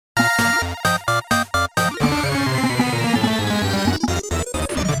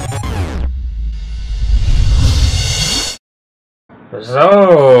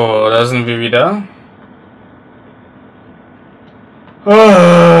So, da sind wir wieder.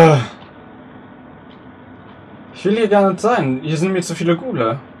 Oh, ich will hier gar nicht sein. Hier sind mir zu viele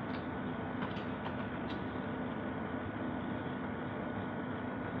Ghule.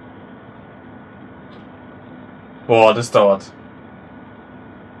 Boah, das dauert.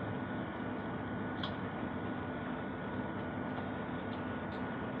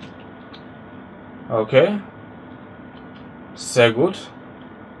 Okay. Sehr gut.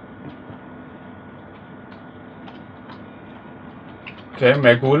 Okay,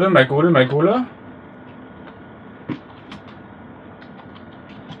 mehr Ghule, mehr Ghule, mehr Ghule.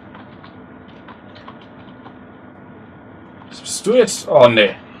 Was bist du jetzt? Oh,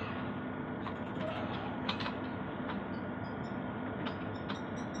 nee.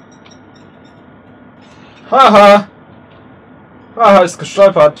 Haha. Haha, ist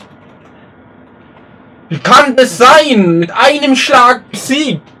gestolpert. Wie kann das sein? Mit einem Schlag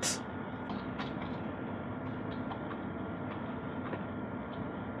besiegt.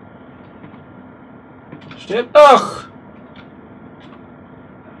 Stirb doch.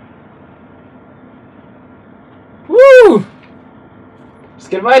 Es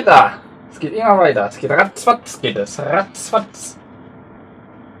geht weiter. Es geht immer weiter. Es geht ratzfatz, geht es. Ratzfatz.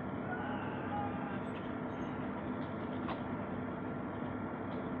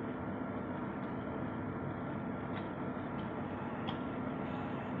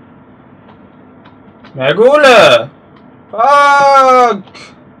 Mehr Ghule! Fuck!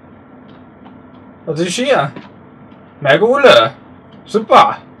 Was ist hier? Mehr Ghule!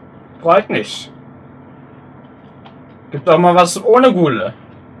 Super! Freut mich. Gibt auch mal was ohne Ghule.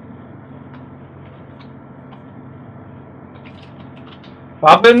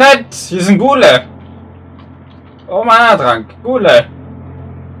 Wabbel nicht! Hier sind Ghule! Oh, Mana-Trank! Ghule!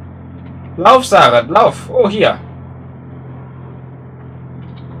 Lauf, Sarah! Lauf! Oh, hier!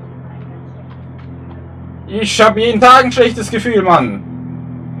 Ich habe jeden Tag ein schlechtes Gefühl, Mann.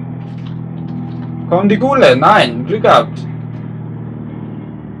 Kommen die Ghule? Nein, Glück gehabt.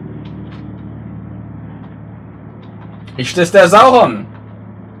 Ist das der Sauron?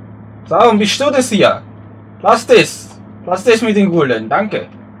 Sauron, bist du das hier? Lass das. Lass das mit den Ghulen, danke.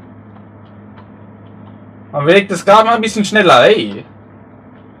 Man bewegt das gerade mal ein bisschen schneller, ey.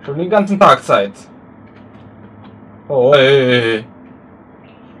 Schon den ganzen Tag Zeit. Oh, ey.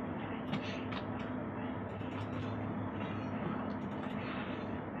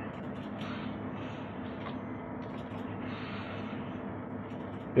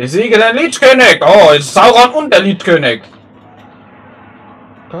 Besiege den Liedkönig! Oh, ist Sauron und der Liedkönig!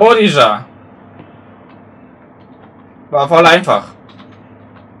 Kodischer! War voll einfach.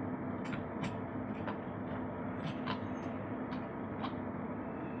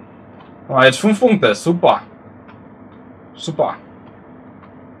 Oh, jetzt 5 Punkte, super. Super.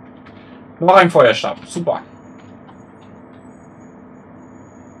 Noch ein Feuerstab, super.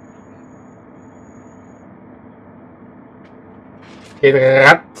 Geht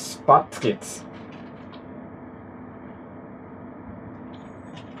ratzfatz geht's.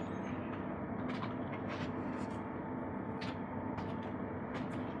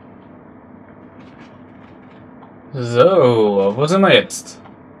 So, wo sind wir jetzt?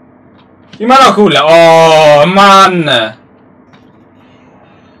 Immer noch cool. Oh, Mann.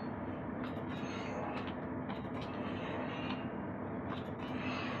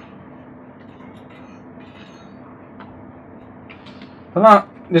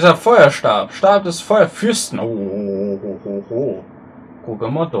 Dieser Feuerstab. Stab des Feuerfürsten. Oh.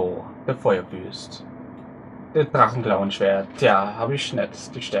 Guck mal da. Der Feuerfürst. Der Drachenklauenschwert. Tja, habe ich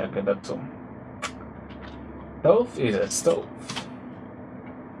nicht die Stärke dazu. Doof ist es, doof.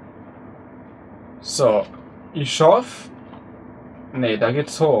 So. Ich hoffe. Ne, da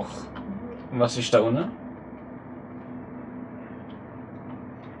geht's hoch. Und was ist da unten?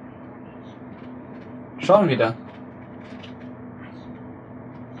 Schauen wieder.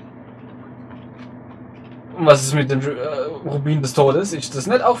 Und was ist mit dem Rubin des Todes? Ist das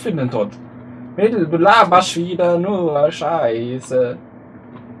nicht auch für den Tod? Mädel, du laberst wieder nur Scheiße.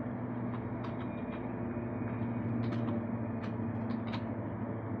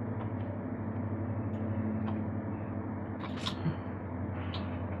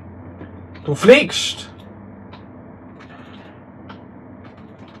 Du fliegst!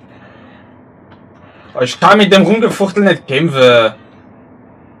 Ich kann mit dem Rumgefuchtel nicht kämpfen.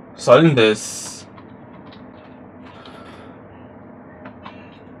 Was soll denn das?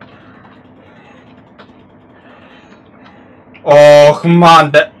 Och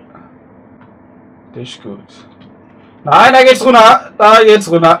Mann, der ist gut. Nein, da geht's runter. Da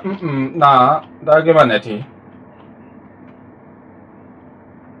geht's runter. Na, da gehen wir nicht hin.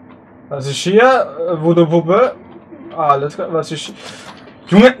 Was ist hier? Wurde Puppe? Alles klar, was ist...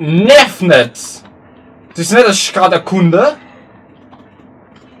 Junge, nerv nicht! Das ist nicht, dass ich gerade erkunde.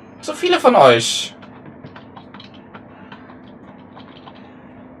 So viele von euch.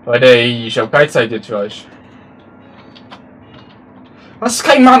 Leute, ich habe keine Zeit jetzt für euch. Was ist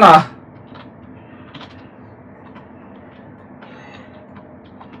kein Mana?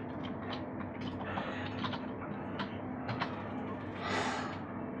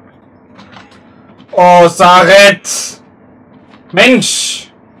 Oh, Saret!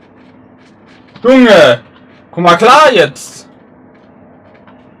 Mensch! Junge! Komm mal klar jetzt!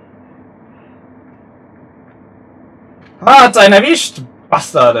 Ah, hat's einen erwischt!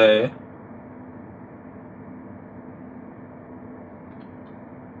 Bastard, ey!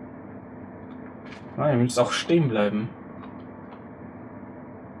 Ah, ihr müsst auch stehen bleiben.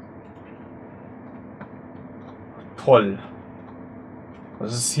 Toll.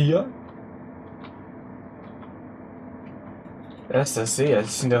 Was ist hier? Er ist der See,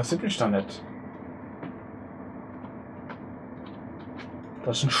 das interessiert mich doch nicht.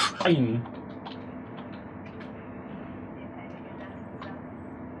 Das ist ein Stein.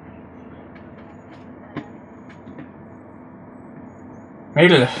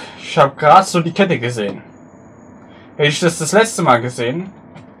 Mädel, ich habe gerade so die Kette gesehen. Hätte ich das letzte Mal gesehen,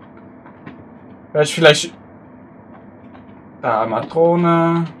 wäre ich vielleicht... Da,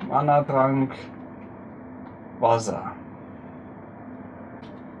 Matrone, Mana-Trank, Wasser.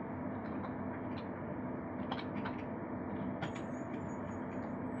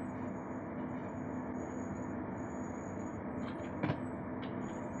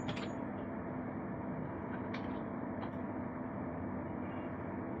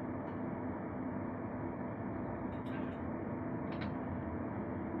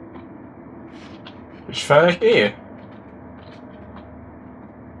 Ich vergehe.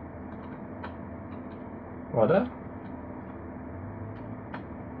 Warte.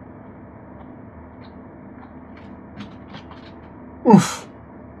 Uff.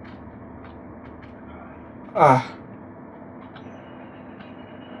 Ah.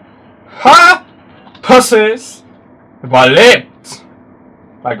 Ha! Pussies! Überlebt!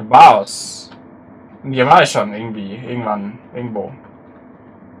 Like a Boss. Und hier war ich schon irgendwie. Irgendwann. Irgendwo.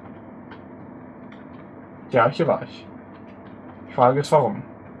 Ja, hier war ich. Die Frage ist, warum?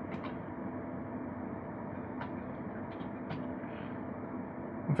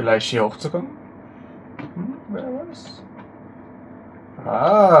 Vielleicht hier hochzukommen? Hm, wer weiß?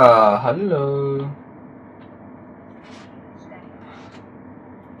 Ah, hallo.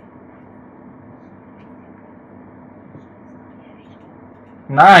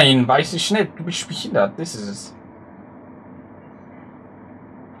 Nein, weiß ich nicht. Du bist behindert. Das ist es.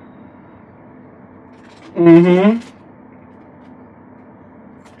 Mhm.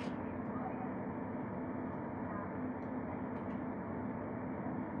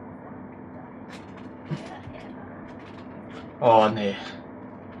 Oh nee.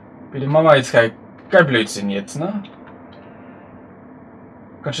 Bitte Mama, jetzt kein Blödsinn jetzt, ne?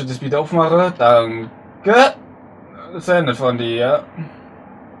 Kannst du das bitte aufmachen? Danke. Sehr nett von dir, ja.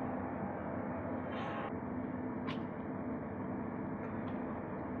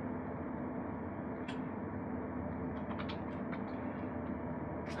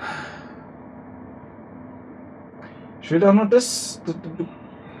 Ich will doch nur das.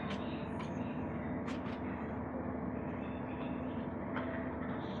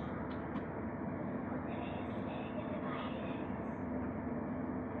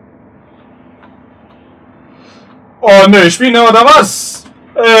 Oh ne, Spinne oder was?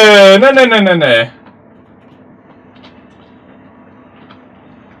 Ne.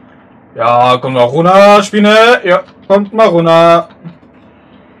 Ja, komm mal runter, Spinne. Ja, kommt mal runter.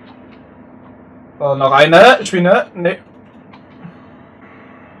 Oh, noch eine Spinne. Ne.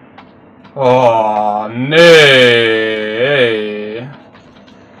 Oh, nee.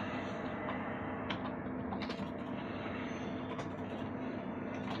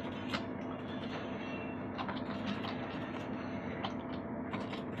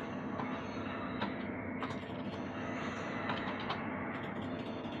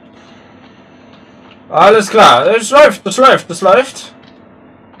 Alles klar, es läuft, das läuft.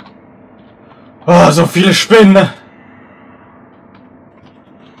 Oh, so viele Spinnen.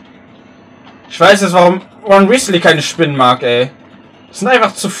 Ich weiß jetzt, warum Ron Weasley keine Spinnen mag, ey. Das sind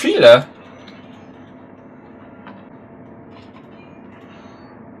einfach zu viele.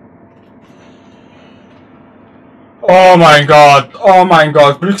 Oh mein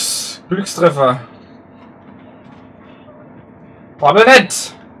Gott, Glückstreffer. Wabbel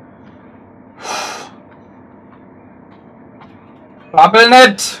nicht. Wabbel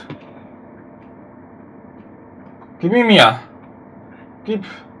nicht. Gib ihn mir. Gib.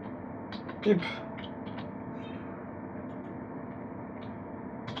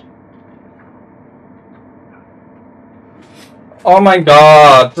 Oh mein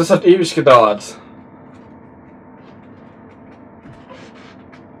Gott, das hat ewig gedauert.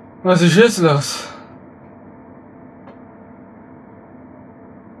 Was ist jetzt los?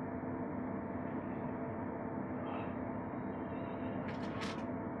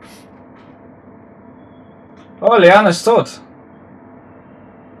 Oh, Leanne ist tot.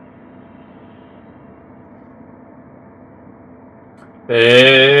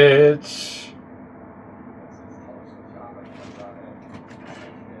 Bitch.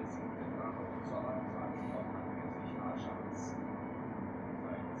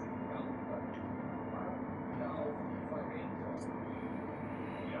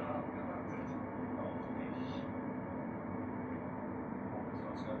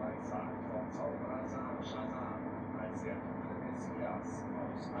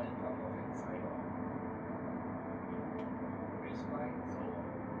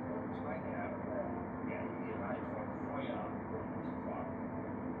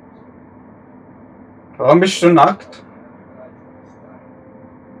 Warum bist du nackt?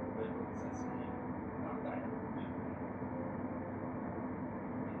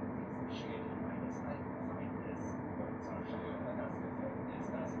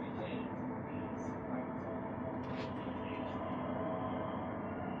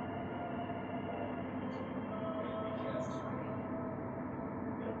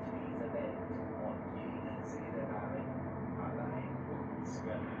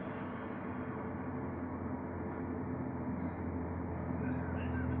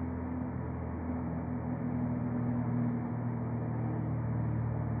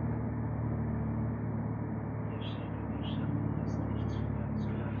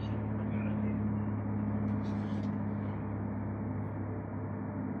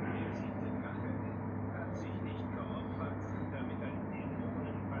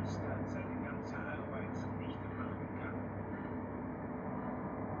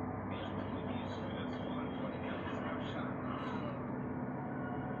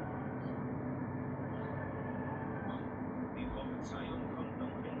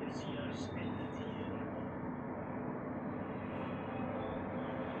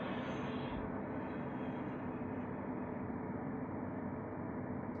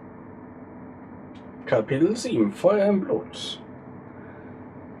 Kapitel 7 Feuer im Blut.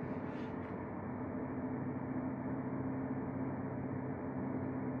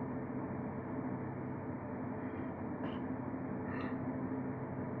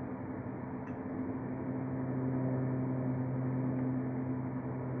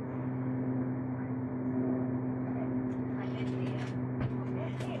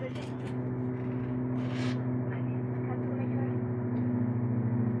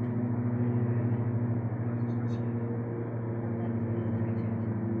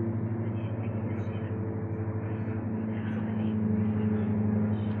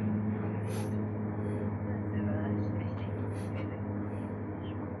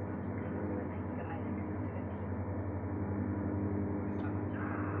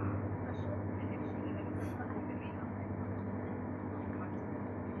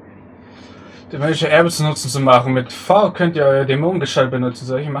 Die welche Erbe zu nutzen zu machen. Mit V könnt ihr euer Dämonengestalt benutzen.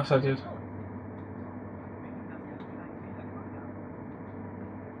 Solche macht halt jetzt.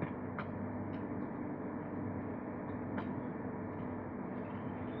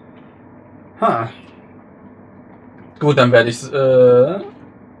 Ha. Gut, dann werde ich will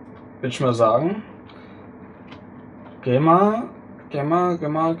ich mal sagen. Geh mal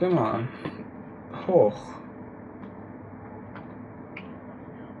hoch.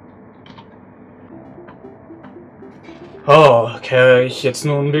 Oh, kehre ich jetzt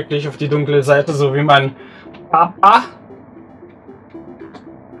nun wirklich auf die dunkle Seite, so wie mein Papa?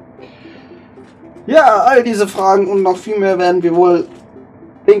 Ja, all diese Fragen und noch viel mehr werden wir wohl,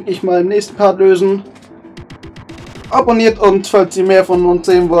 denke ich mal, im nächsten Part lösen. Abonniert uns, falls ihr mehr von uns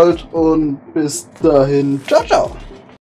sehen wollt, und bis dahin, ciao, ciao!